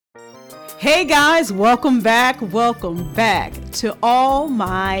Hey guys, welcome back to all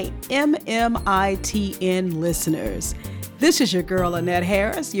my MMITN listeners. This is your girl, Annette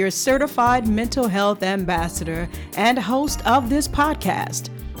Harris, your certified mental health ambassador and host of this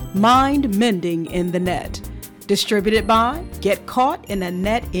podcast, Mind Mending in the Net, distributed by Get Caught in a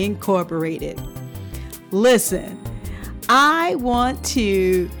Net Incorporated. Listen, I want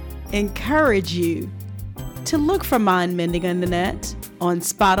to encourage you to look for Mind Mending in the Net on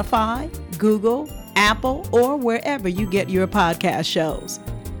Spotify, Google, Apple, or wherever you get your podcast shows.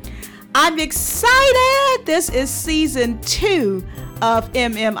 I'm excited! This is season 2 of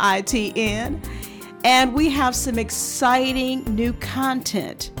MMITN, and we have some exciting new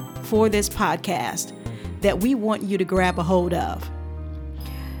content for this podcast that we want you to grab a hold of.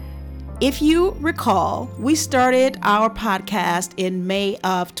 If you recall, we started our podcast in May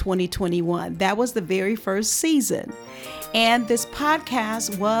of 2021. That was the very first season. And this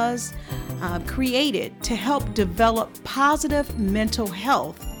podcast was created to help develop positive mental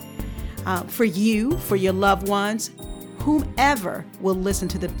health for you, for your loved ones, whomever will listen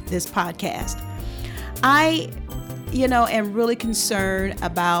to this podcast. I am really concerned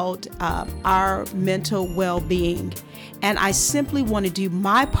about our mental well-being. And I simply want to do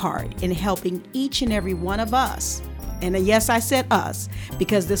my part in helping each and every one of us. And yes, I said us,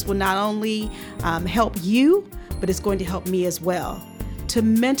 because this will not only help you, but it's going to help me as well to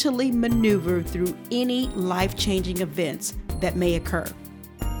mentally maneuver through any life-changing events that may occur.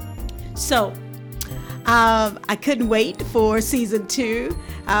 So I couldn't wait for season 2.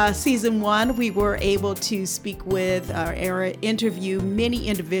 Season 1, we were able to speak with or interview many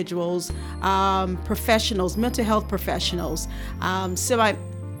individuals, professionals, mental health professionals,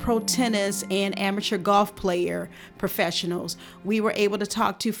 semi-pro tennis and amateur golf player professionals. We were able to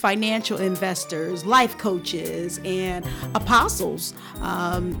talk to financial investors, life coaches, and apostles,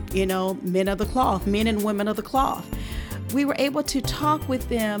 men of the cloth, men and women of the cloth. We were able to talk with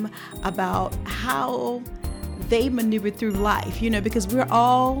them about how they maneuver through life, because we're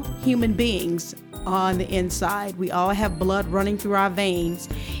all human beings on the inside. We all have blood running through our veins,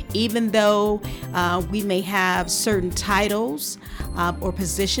 even though we may have certain titles or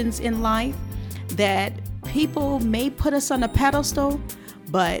positions in life that people may put us on a pedestal.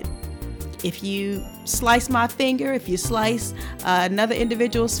 But if you slice my finger, if you slice another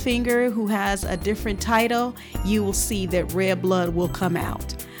individual's finger who has a different title, you will see that red blood will come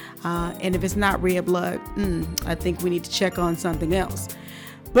out. And if it's not red blood, I think we need to check on something else.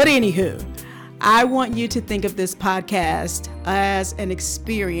 But anywho, I want you to think of this podcast as an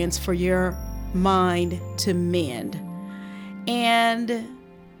experience for your mind to mend. And,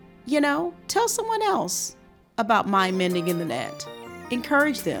 tell someone else about Mind Mending in the Net.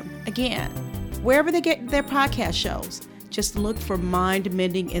 Encourage them. Again, wherever they get their podcast shows, just look for Mind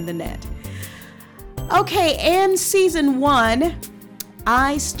Mending in the Net. Okay, in season 1,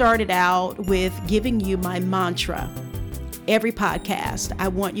 I started out with giving you my mantra. Every podcast, I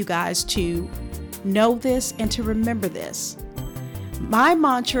want you guys to know this and to remember this. My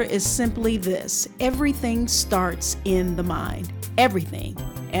mantra is simply this: everything starts in the mind. Everything,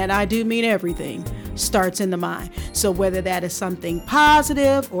 and I do mean everything, starts in the mind. So whether that is something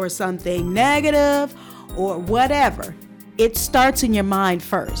positive or something negative or whatever, it starts in your mind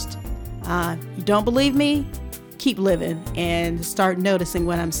first. You don't believe me? Keep living and start noticing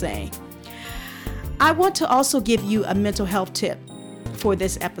what I'm saying. I want to also give you a mental health tip for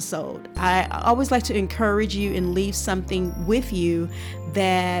this episode. I always like to encourage you and leave something with you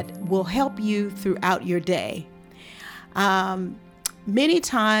that will help you throughout your day. Many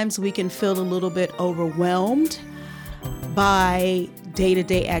times we can feel a little bit overwhelmed by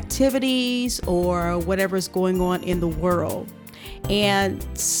day-to-day activities or whatever's going on in the world. And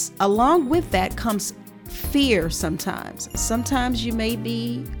along with that comes fear sometimes. Sometimes you may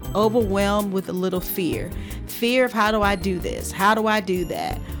be overwhelmed with a little fear. Fear of how do I do this? How do I do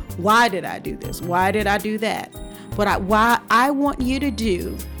that? Why did I do this? Why did I do that? What I want you to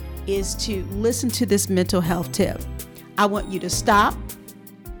do is to listen to this mental health tip. I want you to stop,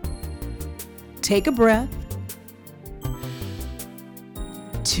 take a breath,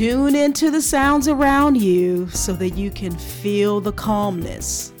 tune into the sounds around you so that you can feel the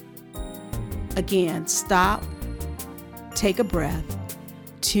calmness. Again, stop, take a breath,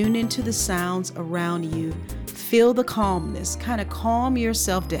 tune into the sounds around you, feel the calmness, kind of calm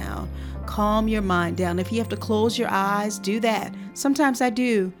yourself down, calm your mind down. If you have to close your eyes, do that. Sometimes I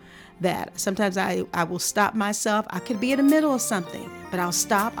do that. Sometimes I will stop myself. I could be in the middle of something, but I'll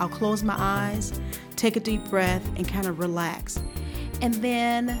stop, I'll close my eyes, take a deep breath, and kind of relax. And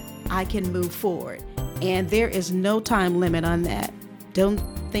then I can move forward. And there is no time limit on that. Don't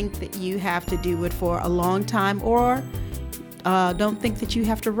think that you have to do it for a long time, or don't think that you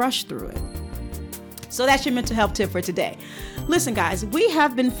have to rush through it. So that's your mental health tip for today. Listen, guys, we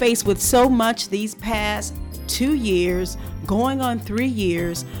have been faced with so much these past 2 years, going on 3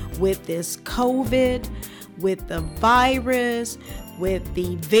 years, with this COVID, with the virus, with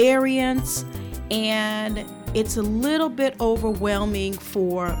the variants, and it's a little bit overwhelming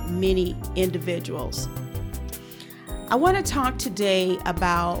for many individuals. I want to talk today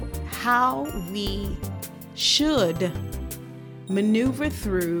about how we should maneuver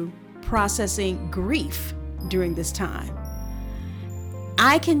through processing grief during this time.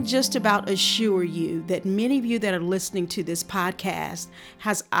 I can just about assure you that many of you that are listening to this podcast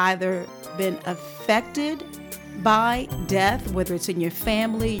has either been affected by death, whether it's in your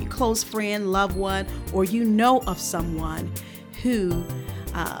family, your close friend, loved one, or you know of someone who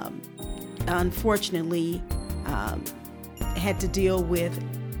unfortunately had to deal with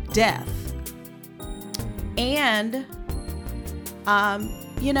death. And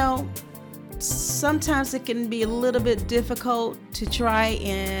sometimes it can be a little bit difficult to try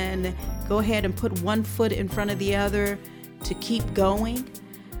and go ahead and put one foot in front of the other to keep going,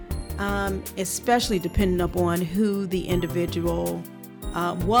 especially depending upon who the individual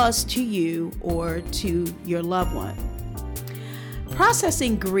was to you or to your loved one.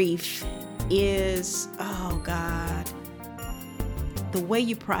 Processing grief is, oh God, the way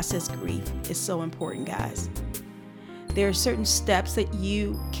you process grief is so important, guys. There are certain steps that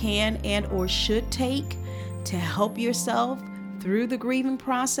you can and or should take to help yourself through the grieving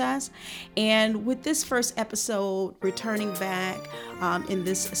process. And with this first episode returning back in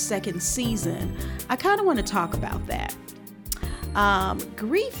this second season, I kind of want to talk about that.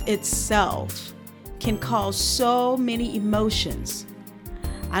 Grief itself can cause so many emotions.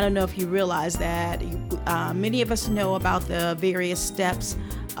 I don't know if you realize that. Many of us know about the various steps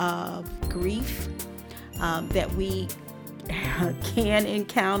of grief that we can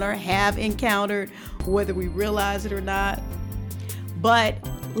encounter, have encountered, whether we realize it or not. But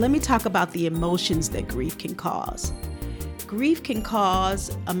let me talk about the emotions that grief can cause. Grief can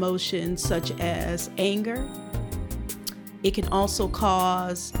cause emotions such as anger. It can also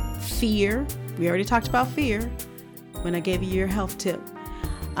cause fear. We already talked about fear when I gave you your health tip.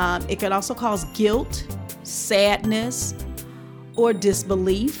 It can also cause guilt, sadness, or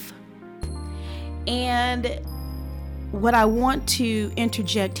disbelief. And what I want to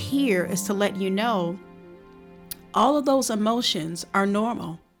interject here is to let you know all of those emotions are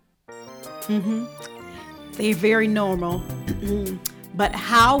normal. They're very normal. But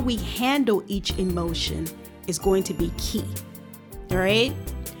how we handle each emotion is going to be key. All right?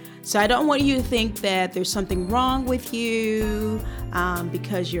 So I don't want you to think that there's something wrong with you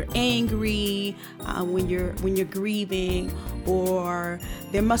because you're angry when you're grieving, or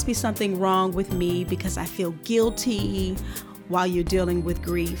there must be something wrong with me because I feel guilty while you're dealing with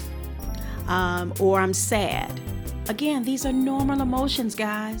grief, or I'm sad. Again, these are normal emotions,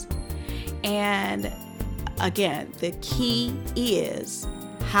 guys. And again, the key is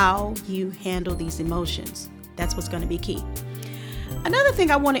how you handle these emotions. That's what's going to be key. Another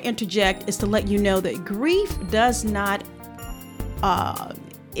thing I want to interject is to let you know that grief does not,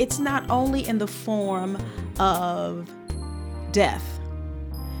 it's not only in the form of death.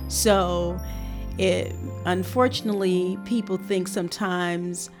 So unfortunately, people think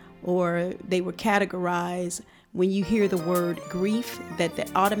sometimes, or they were categorized, when you hear the word grief,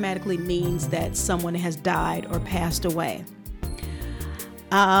 that automatically means that someone has died or passed away.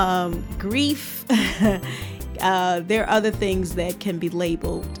 Grief, there are other things that can be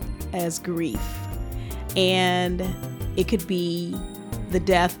labeled as grief. And it could be the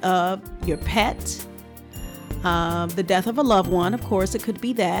death of your pet, the death of a loved one, of course, it could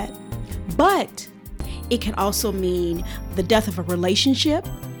be that. But it can also mean the death of a relationship.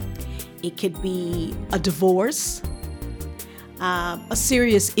 It could be a divorce, a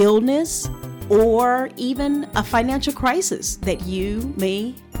serious illness, or even a financial crisis that you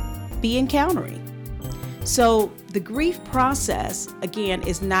may be encountering. So the grief process, again,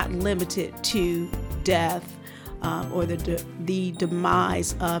 is not limited to death or the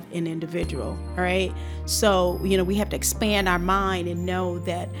demise of an individual. All right. So, we have to expand our mind and know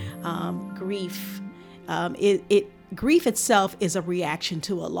that grief, grief itself is a reaction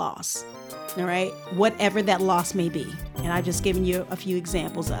to a loss. All right. Whatever that loss may be. And I've just given you a few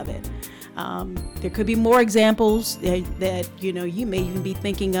examples of it. There could be more examples that you may even be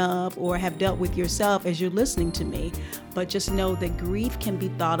thinking of or have dealt with yourself as you're listening to me. But just know that grief can be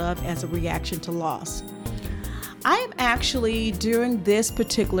thought of as a reaction to loss. I am actually, during this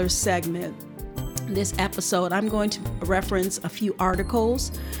particular segment, this episode, I'm going to reference a few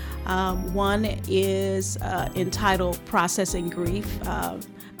articles. One is entitled Processing Grief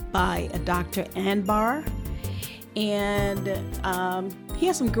by Dr. Anbar. And he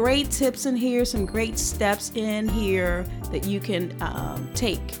has some great tips in here, some great steps in here that you can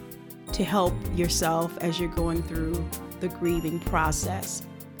take to help yourself as you're going through the grieving process.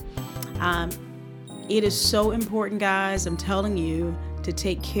 It is so important, guys, I'm telling you, to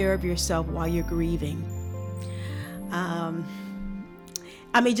take care of yourself while you're grieving.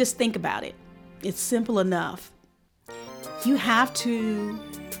 Just think about it. It's simple enough. You have to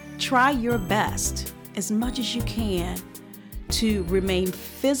try your best as much as you can to remain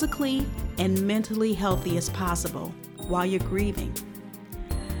physically and mentally healthy as possible while you're grieving.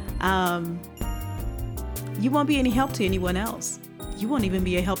 You won't be any help to anyone else. You won't even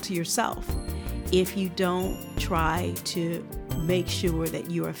be a help to yourself if you don't try to make sure that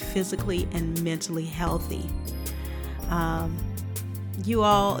you are physically and mentally healthy. You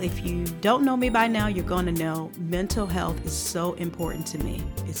all, if you don't know me by now, you're going to know mental health is so important to me.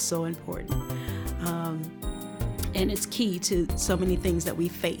 It's so important. And it's key to so many things that we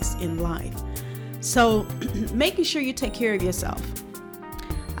face in life. So making sure you take care of yourself.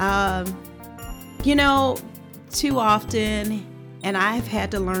 Too often, and I've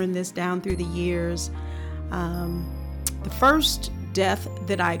had to learn this down through the years, the first death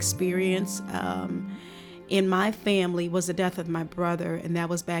that I experienced in my family was the death of my brother, and that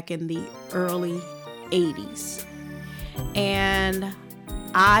was back in the early 80s. And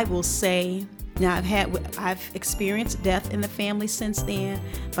I will say, now I've experienced death in the family since then,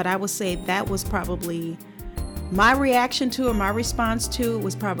 but I would say that was probably my reaction to it, my response to it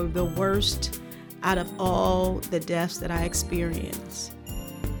was probably the worst out of all the deaths that I experienced.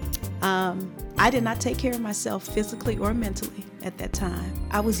 I did not take care of myself physically or mentally at that time.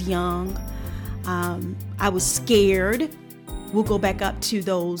 I was young. I was scared. We'll go back up to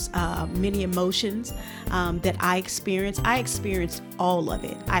those many emotions that I experienced. I experienced all of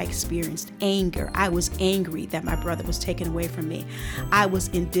it. I experienced anger. I was angry that my brother was taken away from me. I was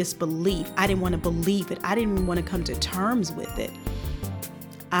in disbelief. I didn't want to believe it. I didn't even want to come to terms with it.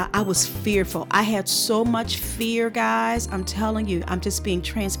 I was fearful. I had so much fear, guys. I'm telling you, I'm just being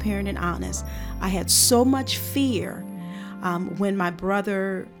transparent and honest. I had so much fear when my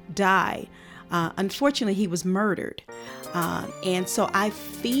brother died. Unfortunately, he was murdered. And so I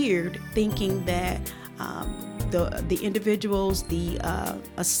feared thinking that the individuals, the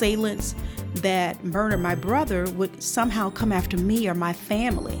assailants that murdered my brother would somehow come after me or my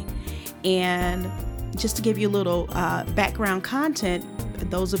family. And just to give you a little background content,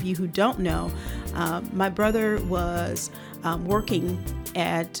 those of you who don't know, my brother was working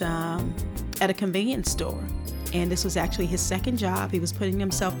at a convenience store. And this was actually his second job. He was putting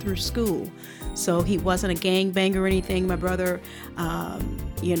himself through school. So he wasn't a gangbanger or anything. My brother,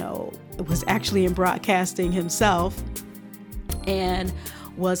 was actually in broadcasting himself and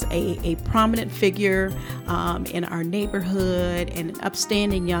was a prominent figure in our neighborhood and an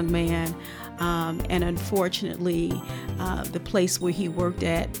upstanding young man. And unfortunately, the place where he worked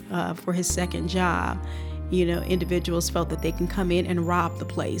at for his second job, individuals felt that they can come in and rob the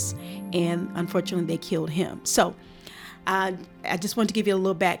place. And unfortunately, they killed him. So I just want to give you a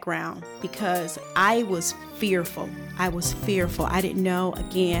little background because I was fearful. I didn't know,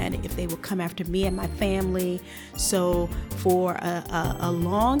 again, if they would come after me and my family. So for a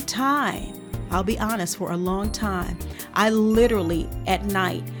long time, I'll be honest, for a long time, I literally at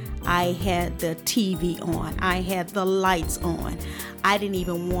night, I had the TV on. I had the lights on. I didn't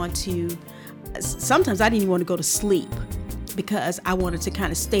even want to, sometimes I didn't even want to go to sleep because I wanted to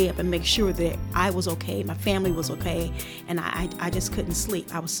kind of stay up and make sure that I was okay, my family was okay, and I just couldn't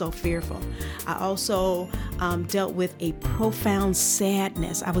sleep. I was so fearful. I also dealt with a profound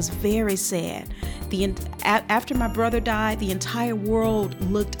sadness. I was very sad. After my brother died, the entire world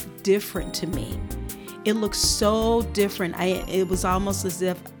looked different to me. It looked so different. It was almost as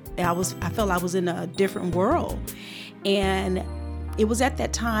if I felt I was in a different world. And it was at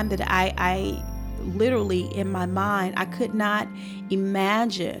that time that I literally, in my mind, I could not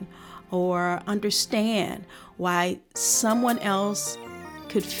imagine or understand why someone else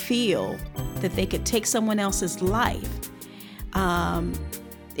could feel that they could take someone else's life.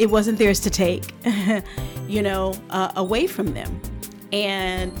 It wasn't theirs to take, away from them.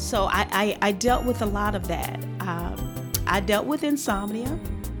 And so I dealt with a lot of that. I dealt with insomnia.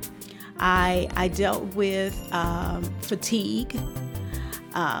 I dealt with fatigue.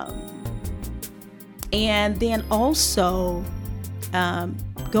 And then also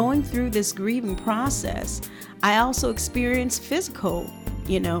going through this grieving process, I also experienced physical,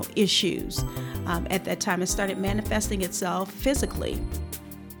 issues. at that time. It started manifesting itself physically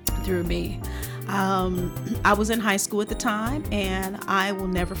through me. I was in high school at the time, and I will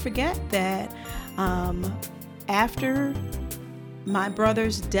never forget that after my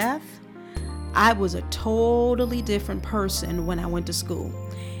brother's death, I was a totally different person when I went to school.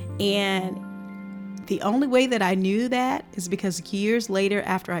 And the only way that I knew that is because years later,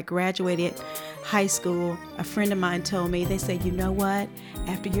 after I graduated high school, a friend of mine told me, they said, you know what?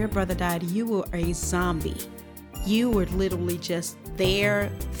 After your brother died, you were a zombie. You were literally just there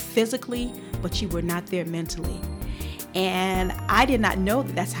physically, but you were not there mentally. And I did not know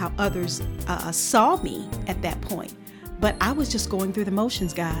that that's how others saw me at that point. But I was just going through the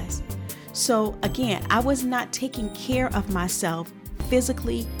motions, guys. So again, I was not taking care of myself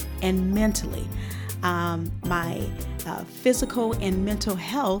physically and mentally. My physical and mental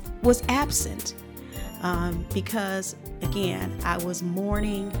health was absent because, again, I was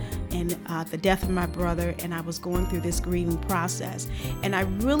mourning and the death of my brother, and I was going through this grieving process. And I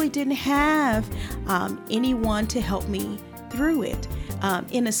really didn't have anyone to help me through it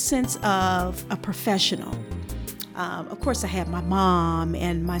in a sense of a professional. Of course, I had my mom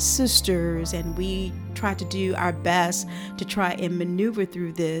and my sisters, and we tried to do our best to try and maneuver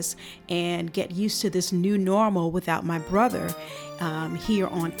through this and get used to this new normal without my brother here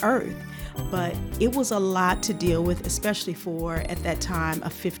on earth. But it was a lot to deal with, especially for, at that time, a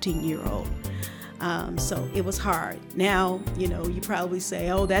 15-year-old. So it was hard. Now, you probably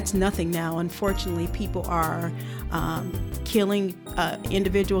say, oh, that's nothing now. Unfortunately, people are killing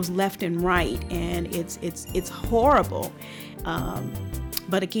individuals left and right, and it's horrible.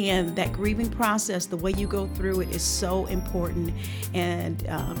 But again, that grieving process, the way you go through it is so important. And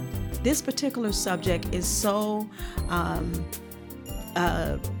this particular subject is so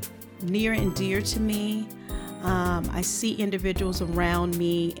near and dear to me. I see individuals around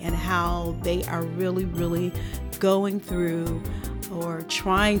me and how they are really, really going through or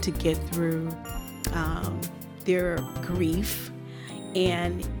trying to get through their grief,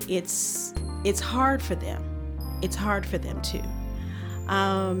 and it's hard for them. It's hard for them too.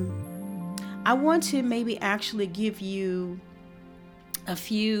 I want to maybe actually give you a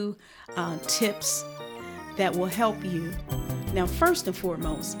few tips that will help you. Now, first and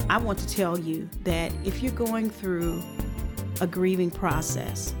foremost, I want to tell you that if you're going through a grieving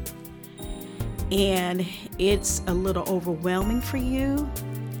process and it's a little overwhelming for you,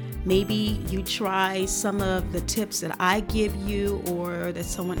 maybe you try some of the tips that I give you or that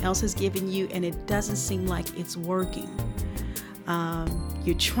someone else has given you, and it doesn't seem like it's working.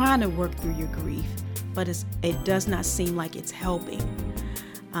 You're trying to work through your grief, but it does not seem like it's helping.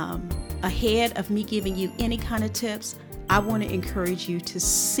 Ahead of me giving you any kind of tips, I want to encourage you to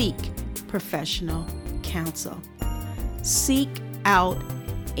seek professional counsel. Seek out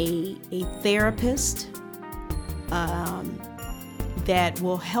a therapist that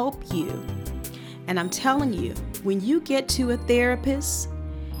will help you. And I'm telling you, when you get to a therapist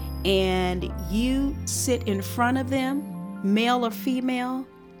and you sit in front of them, male or female,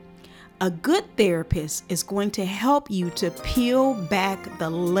 a good therapist is going to help you to peel back the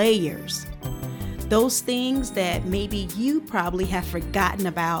layers. Those things that maybe you probably have forgotten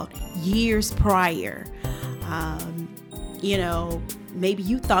about years prior. Maybe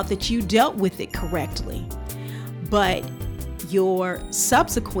you thought that you dealt with it correctly, but your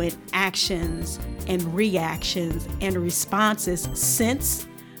subsequent actions and reactions and responses since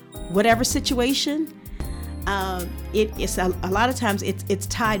whatever situation, it's a lot of times it's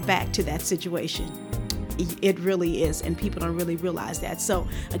tied back to that situation. It really is, and people don't really realize that. So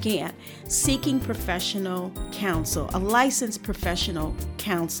again, seeking professional counsel, a licensed professional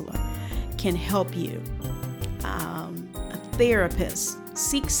counselor can help you. A therapist,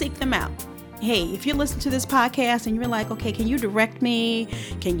 seek them out. Hey, if you listen to this podcast and you're like, okay, can you direct me?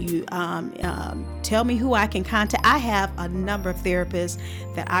 Can you tell me who I can contact? I have a number of therapists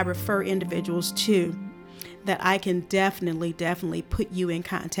that I refer individuals to that I can definitely put you in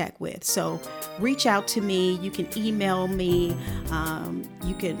contact with. So reach out to me. You can email me.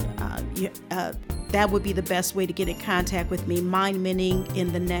 That would be the best way to get in contact with me,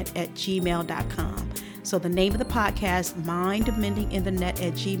 mindmendinginthenet@gmail.com. So the name of the podcast,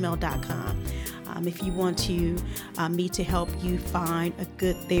 mindmendinginthenet@gmail.com. If you want me to help you find a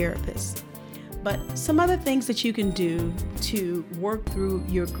good therapist. But some other things that you can do to work through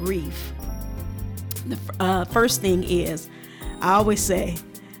your grief. The first thing is, I always say,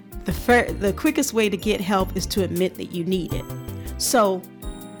 the quickest way to get help is to admit that you need it. So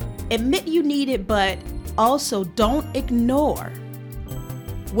admit you need it, but also don't ignore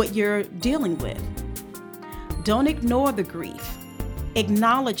what you're dealing with. Don't ignore the grief.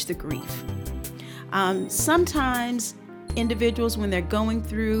 Acknowledge the grief. Sometimes individuals, when they're going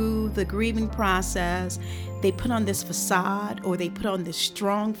through the grieving process, they put on this facade or they put on this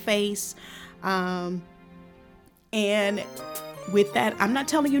strong face. And with that, I'm not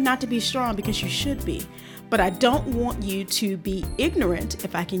telling you not to be strong, because you should be, but I don't want you to be ignorant,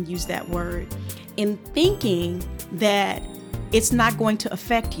 if I can use that word, in thinking that it's not going to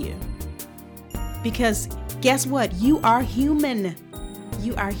affect you. Because guess what? You are human.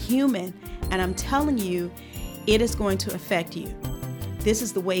 You are human. And I'm telling you, it is going to affect you. This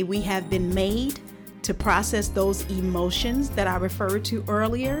is the way we have been made to process those emotions that I referred to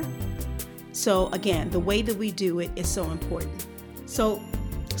earlier. So again, the way that we do it is so important. So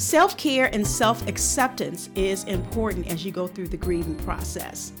self-care and self-acceptance is important as you go through the grieving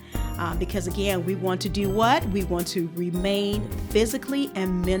process. Because again, we want to do what? We want to remain physically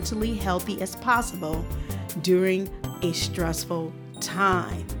and mentally healthy as possible during a stressful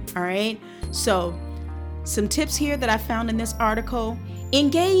time. All right. So some tips here that I found in this article: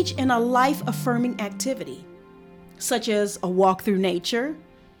 engage in a life-affirming activity, such as a walk through nature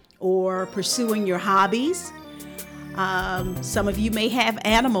or pursuing your hobbies. Some of you may have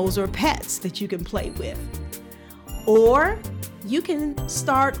animals or pets that you can play with. Or you can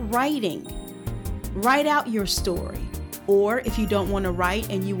start writing. Write out your story. Or if you don't want to write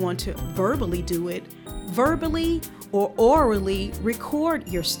and you want to verbally do it, verbally or orally record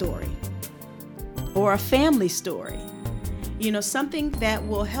your story or a family story. You know, something that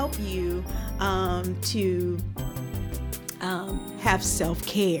will help you to have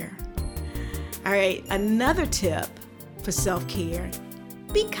self-care. All right, another tip for self-care: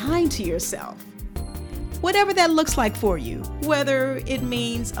 be kind to yourself. Whatever that looks like for you, whether it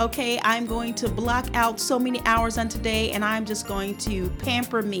means, okay, I'm going to block out so many hours on today and I'm just going to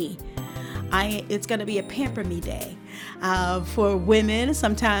pamper me. It's going to be a pamper me day. For women,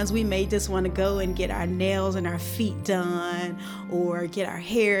 sometimes we may just want to go and get our nails and our feet done, or get our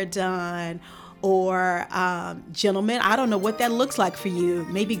hair done. Or gentlemen, I don't know what that looks like for you.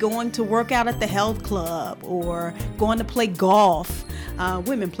 Maybe going to work out at the health club or going to play golf.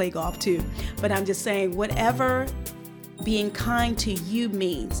 Women play golf too. But I'm just saying, whatever being kind to you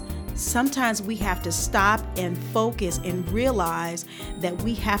means, sometimes we have to stop and focus and realize that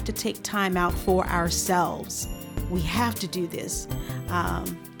we have to take time out for ourselves. We have to do this.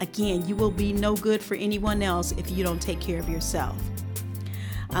 Again, you will be no good for anyone else if you don't take care of yourself.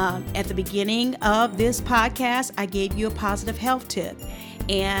 At the beginning of this podcast, I gave you a positive health tip,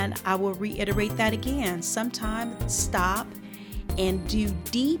 and I will reiterate that again. Sometimes stop and do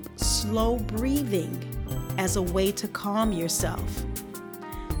deep, slow breathing as a way to calm yourself.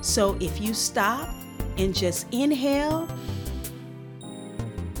 So if you stop and just inhale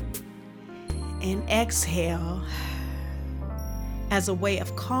and exhale as a way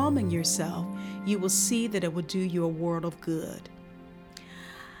of calming yourself, you will see that it will do you a world of good.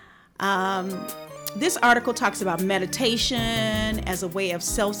 This article talks about meditation as a way of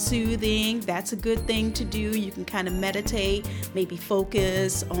self-soothing. That's a good thing to do. You can kind of meditate, maybe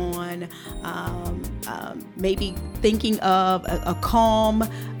focus on maybe thinking of a calm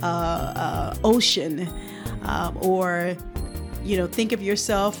ocean, or, you know, think of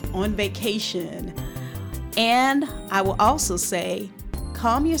yourself on vacation. And I will also say,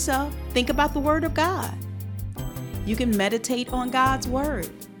 calm yourself. Think about the Word of God. You can meditate on God's Word.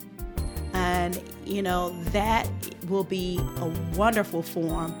 And, you know, that will be a wonderful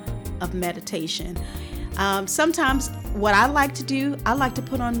form of meditation. Sometimes what I like to do, I like to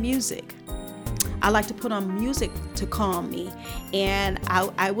put on music. I like to put on music to calm me. And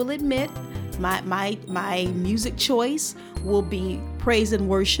I will admit, my music choice will be praise and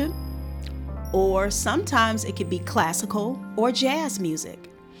worship, or sometimes it could be classical or jazz music,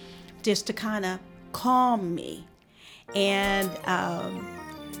 just to kind of calm me. And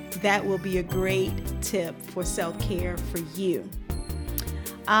that will be a great tip for self-care for you.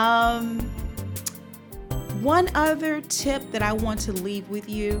 One other tip that I want to leave with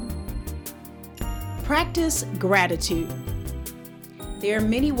you: practice gratitude. There are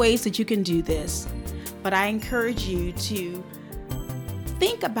many ways that you can do this, but I encourage you to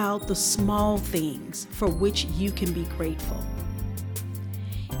think about the small things for which you can be grateful.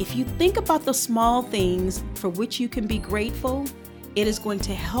 If you think about the small things for which you can be grateful, it is going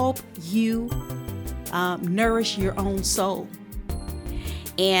to help you nourish your own soul.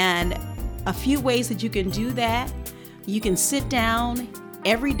 And a few ways that you can do that: you can sit down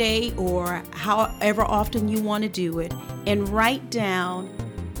every day, or however often you want to do it, and write down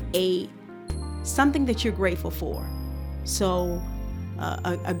something that you're grateful for. So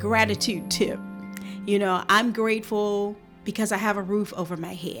a gratitude tip. You know, I'm grateful because I have a roof over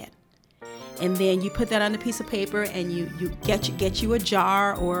my head. And then you put that on a piece of paper, and you get you a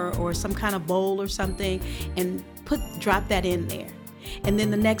jar or some kind of bowl or something, and drop that in there. And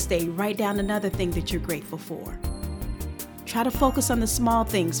then the next day, write down another thing that you're grateful for. Try to focus on the small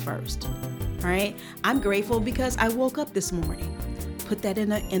things first. All right? I'm grateful because I woke up this morning. Put that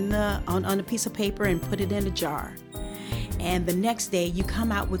on a piece of paper and put it in a jar. And the next day, you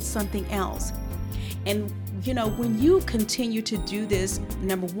come out with something else. And when you continue to do this,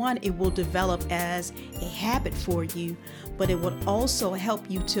 number one, it will develop as a habit for you, but it will also help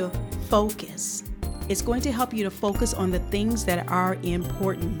you to focus. It's going to help you to focus on the things that are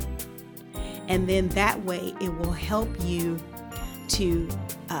important. And then that way, it will help you to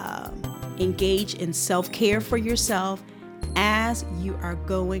engage in self-care for yourself as you are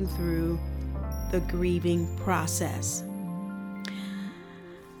going through the grieving process.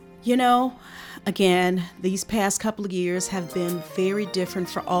 Again, these past couple of years have been very different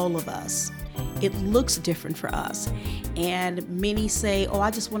for all of us. It looks different for us. And many say, I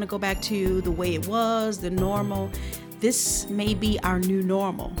just want to go back to the way it was, the normal. This may be our new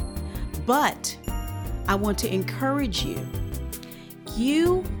normal. But I want to encourage you.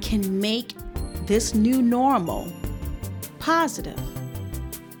 You can make this new normal positive.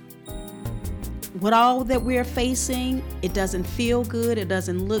 With all that we're facing, it doesn't feel good. It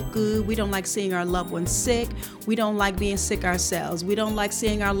doesn't look good. We don't like seeing our loved ones sick. We don't like being sick ourselves. We don't like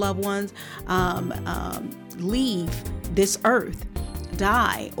seeing our loved ones leave this earth,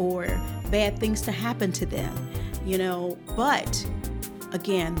 die, or bad things to happen to them. But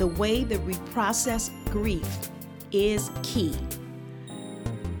again, the way that we process grief is key.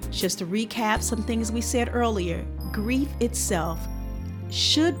 Just to recap some things we said earlier, grief itself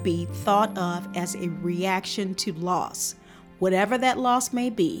should be thought of as a reaction to loss, whatever that loss may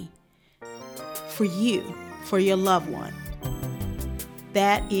be, for you, for your loved one.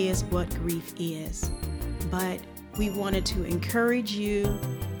 That is what grief is. But we wanted to encourage you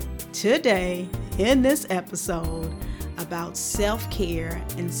today in this episode about self-care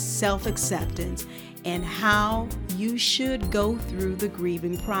and self-acceptance and how you should go through the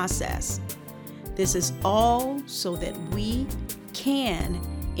grieving process. This is all so that we can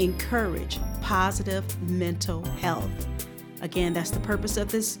encourage positive mental health. Again, that's the purpose of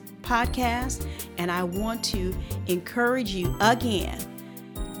this podcast, and I want to encourage you again.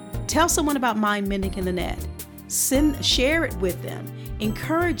 Tell someone about Mind Mending in the Net. Share it with them.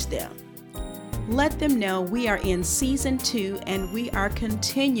 Encourage them. Let them know we are in season 2 and we are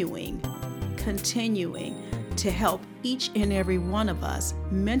continuing to help each and every one of us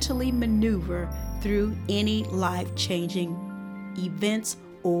mentally maneuver through any life-changing events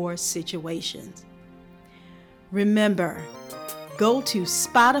or situations. Remember, go to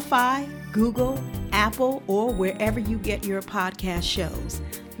Spotify, Google, Apple, or wherever you get your podcast shows.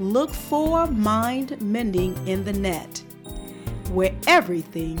 Look for Mind Mending in the Net, where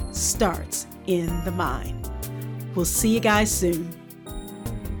everything starts in the mind. We'll see you guys soon.